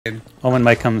Omen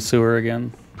might come sewer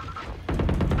again.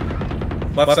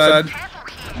 Left side.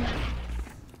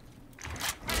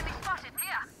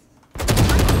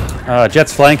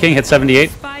 Jet's flanking, hit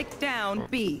 78. Spike down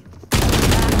B.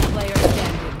 Last player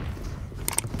standing.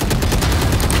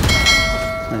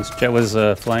 Nice. Jet was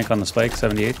flank on the spike,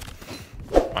 78.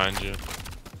 Behind you.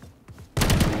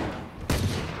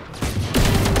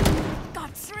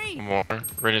 Got three. One more.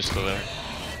 Rain's still there.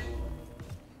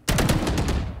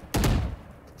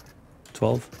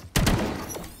 12.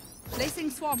 Placing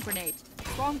swarm grenade.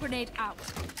 Swarm grenade out.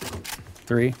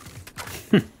 3.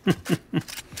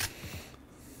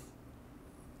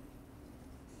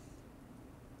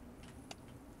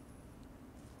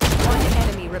 One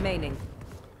enemy remaining.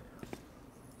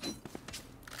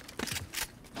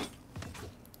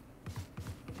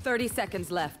 Thirty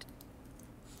seconds left.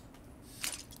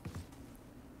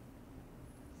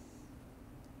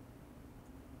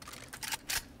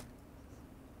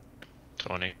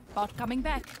 Bot coming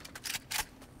back.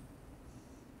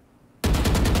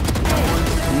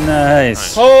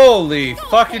 Nice. Holy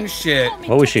fucking shit.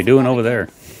 What was she doing over there?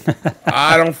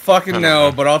 I don't fucking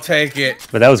know, but I'll take it.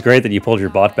 But that was great that you pulled your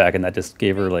bot back, and that just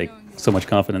gave her like so much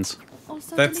confidence.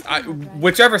 That's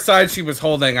whichever side she was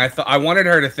holding. I wanted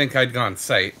her to think I'd gone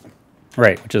sight.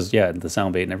 Right, which is yeah, the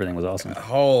sound bait and everything was awesome.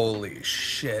 Holy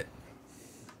shit.